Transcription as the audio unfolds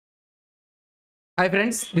Hi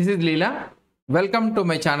friends, this is Leela. Welcome to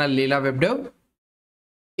my channel Leela WebDev.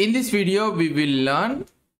 In this video, we will learn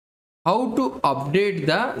how to update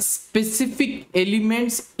the specific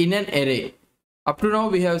elements in an array. Up to now,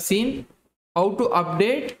 we have seen how to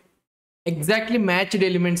update exactly matched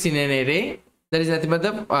elements in an array. That is nothing but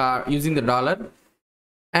the using the dollar.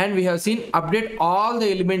 And we have seen update all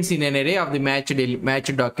the elements in an array of the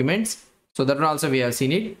matched documents. So that one also we have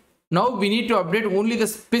seen it. Now we need to update only the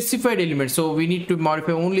specified elements. So we need to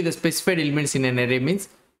modify only the specified elements in an array. Means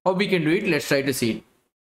how we can do it. Let's try to see it.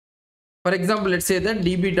 For example, let's say that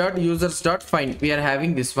db.users.find. We are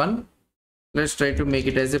having this one. Let's try to make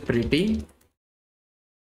it as a pretty.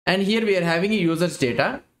 And here we are having a users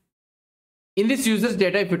data. In this users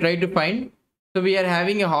data, if you try to find, so we are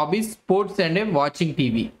having a hobbies, sports, and a watching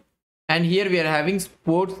TV. And here we are having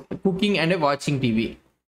sports, cooking, and a watching TV.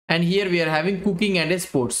 And here we are having cooking and a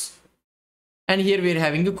sports. And here we are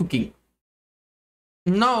having a cooking.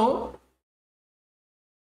 Now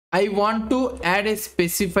I want to add a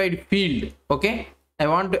specified field. Okay, I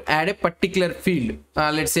want to add a particular field.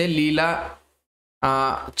 Let's say Leela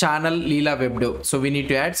channel Leela WebDev. So we need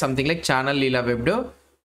to add something like channel Leela WebDev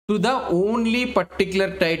to the only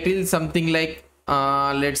particular title, something like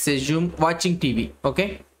let's say Zoom watching TV.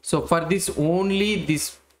 Okay, so for this only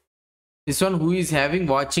this one who is having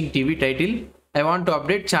watching TV title, I want to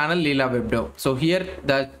update channel Leela WebDev. So here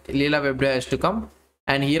the Leela WebDev has to come,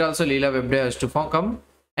 and here also Leela WebDev has to come.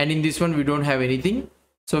 And in this one we don't have anything,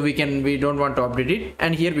 so we don't want to update it,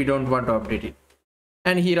 and here we don't want to update it,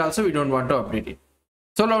 and here also we don't want to update it.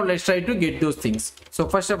 So now let's try to get those things. So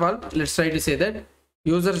first of all, let's try to say that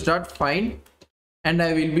users.find, and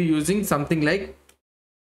I will be using something like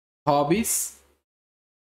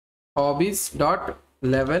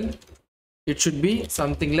hobbies.level. It should be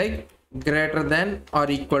something like greater than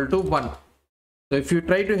or equal to 1. So if you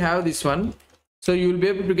try to have this one, so you will be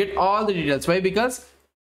able to get all the details. Why? Because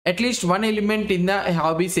at least one element in the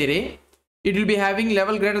hobbies array, it will be having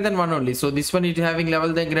level greater than 1 only. So this one is having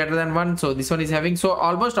level then greater than 1. So this one is having, so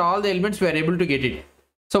almost all the elements we are able to get it.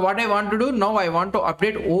 So what I want to do now, I want to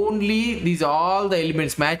update only these all the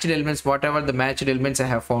elements, matched elements, whatever the matched elements I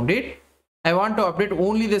have found it. I want to update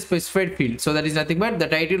only the specified field. So that is nothing but the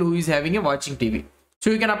title who is having a watching TV. So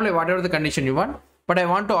you can apply whatever the condition you want, but I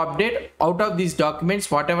want to update out of these documents,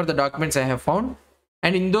 whatever the documents I have found.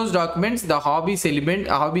 And in those documents, the hobbies element,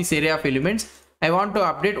 hobbies area of elements, I want to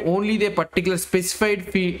update only the particular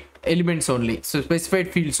specified field elements only. So specified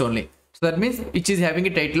fields only. So that means which is having a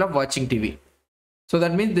title of watching TV. So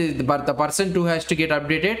that means the person 2 has to get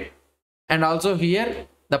updated. And also here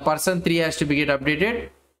the person 3 has to be get updated.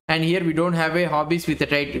 And here we don't have a hobbies with a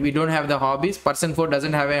title. We don't have the hobbies. Person 4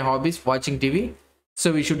 doesn't have a hobbies watching TV.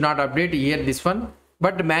 So we should not update here this one.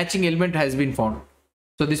 But the matching element has been found.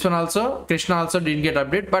 So this one also, Krishna also didn't get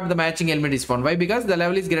update, but the matching element is found. Why? Because the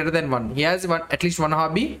level is greater than 1. He has at least one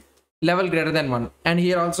hobby, level greater than 1. And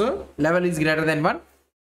here also level is greater than 1.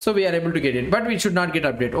 So we are able to get it, but we should not get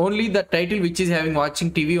update. Only the title which is having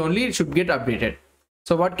watching TV only, it should get updated.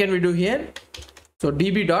 So what can we do here? So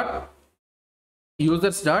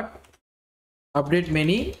db.users.update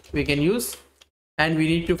many we can use, and we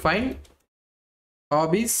need to find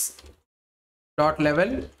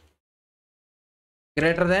hobbies.level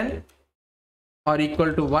greater than or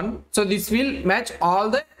equal to 1. So this will match all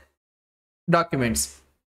the documents.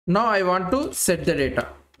 Now I want to set the data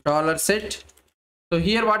 $set. So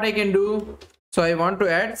here what I can do, so I want to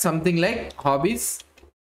add something like hobbies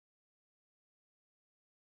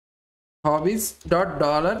dot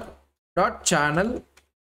dollar dot channel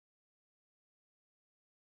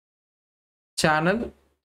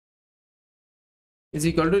is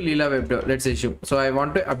equal to Leela WebDev. Let's assume. So I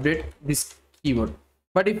want to update this keyword.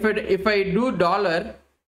 But if I do dollar,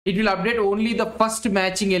 it will update only the first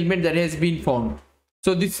matching element that has been found.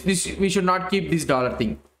 So this we should not keep this dollar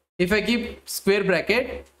thing. If I keep square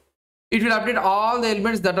bracket, it will update all the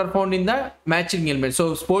elements that are found in the matching element.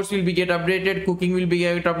 So sports will be get updated, cooking will be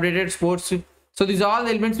get updated, sports. So these all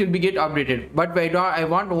the elements will be get updated. But I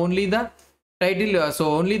want only the title.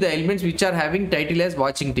 So only the elements which are having title as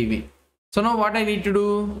watching TV. So now what I need to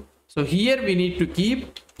do? So here we need to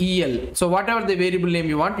keep EL. So whatever the variable name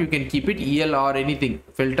you want, you can keep it EL or anything,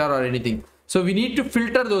 filter or anything. So we need to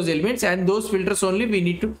filter those elements, and those filters only we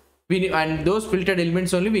need to, and those filtered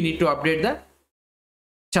elements only we need to update the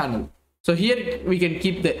channel. So here we can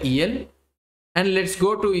keep the EL, and let's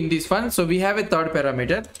go to in this one. So we have a third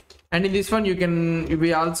parameter, and in this one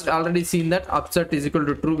we also already seen that upset is equal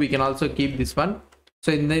to true. We can also keep this one.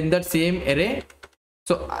 So in that same array,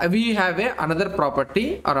 so we have another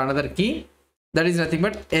property or another key that is nothing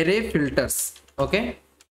but array filters. Okay,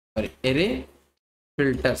 sorry, array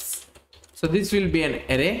filters. So this will be an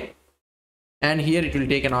array, and here it will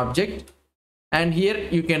take an object, and here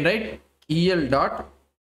you can write el dot,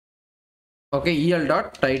 okay, el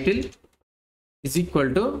dot title is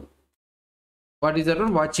equal to, what is that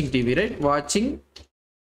one? Watching TV, right? Watching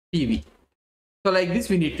TV. So like this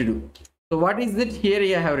we need to do. So what is that here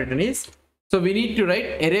I have written is, so we need to write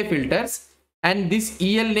array filters, and this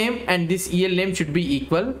el name and this el name should be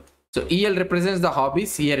equal. So el represents the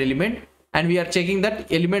hobbies here element, and we are checking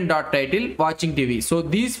that element dot title watching TV. So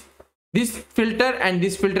this filter and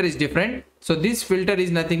this filter is different. So this filter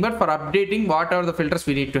is nothing but for updating what are the filters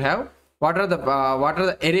we need to have, what are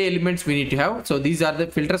the array elements we need to have. So these are the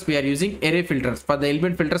filters we are using, array filters. For the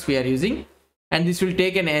element filters we are using, and this will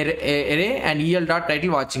take an array and el dot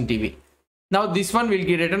title watching TV. Now this one will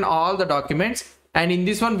get written all the documents, and in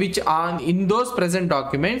this one which are in those present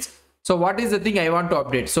documents. So what is the thing I want to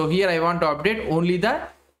update? So here I want to update only the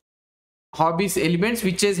hobbies elements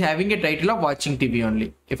which is having a title of watching TV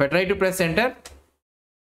only. If I try to press enter,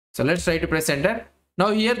 so let's try to press enter. Now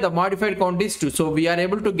here the modified count is 2. So we are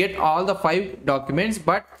able to get all the 5 documents,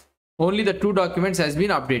 but only the 2 documents has been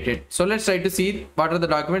updated. So let's try to see what are the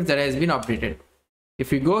documents that has been updated.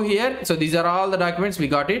 If we go here, so these are all the documents we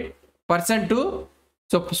got it. Person 2,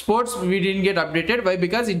 so sports we didn't get updated. Why?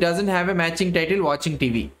 Because it doesn't have a matching title watching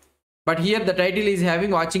TV. But here the title is having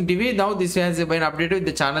watching TV. Now this has been updated with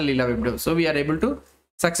the channel Leela Web Dev. So we are able to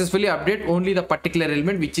successfully update only the particular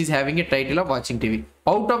element which is having a title of watching TV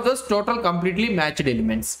out of those total completely matched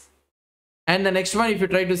elements. And the next one, if you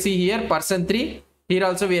try to see here, person 3, here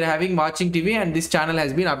also we are having watching TV, and this channel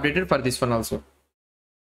has been updated for this one also.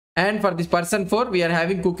 And for this person 4, we are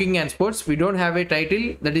having cooking and sports. We don't have a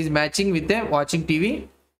title that is matching with the watching TV.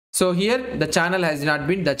 So here the channel has not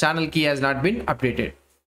been, the channel key has not been updated.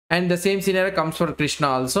 And the same scenario comes for Krishna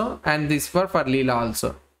also, and this for Leela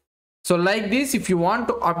also. So like this, if you want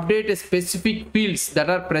to update a specific fields that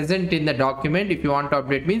are present in the document, if you want to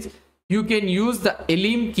update means you can use the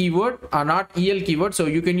elim keyword or not el keyword. So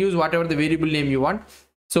you can use whatever the variable name you want.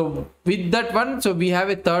 So with that one, so we have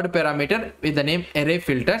a third parameter with the name array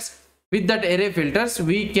filters. With that array filters,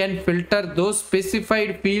 we can filter those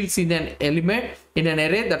specified fields in an element in an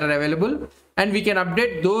array that are available, and we can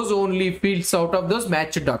update those only fields out of those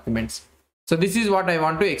matched documents. So this is what I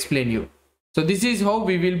want to explain you. So this is how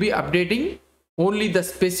we will be updating only the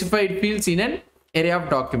specified fields in an array of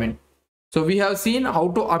document. So we have seen how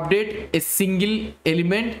to update a single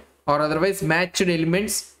element or otherwise matched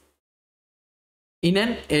elements in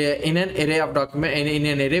an array of document. In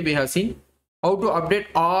an array we have seen how to update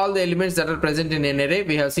all the elements that are present in an array.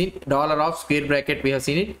 We have seen $of square bracket, we have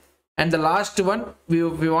seen it. And the last one, we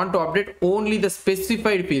want to update only the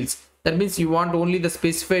specified fields. That means you want only the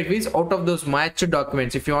specified fields out of those matched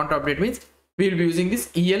documents. If you want to update means we will be using this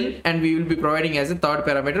el, and we will be providing as a third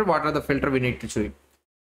parameter what are the filter we need to show you.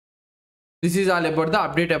 This is all about the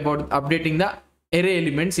updating the array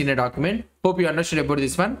elements in a document. Hope you understood about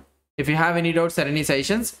this one. If you have any doubts or any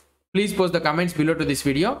suggestions, please post the comments below to this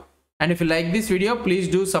video. And if you like this video, please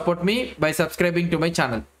do support me by subscribing to my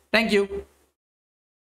channel. Thank you.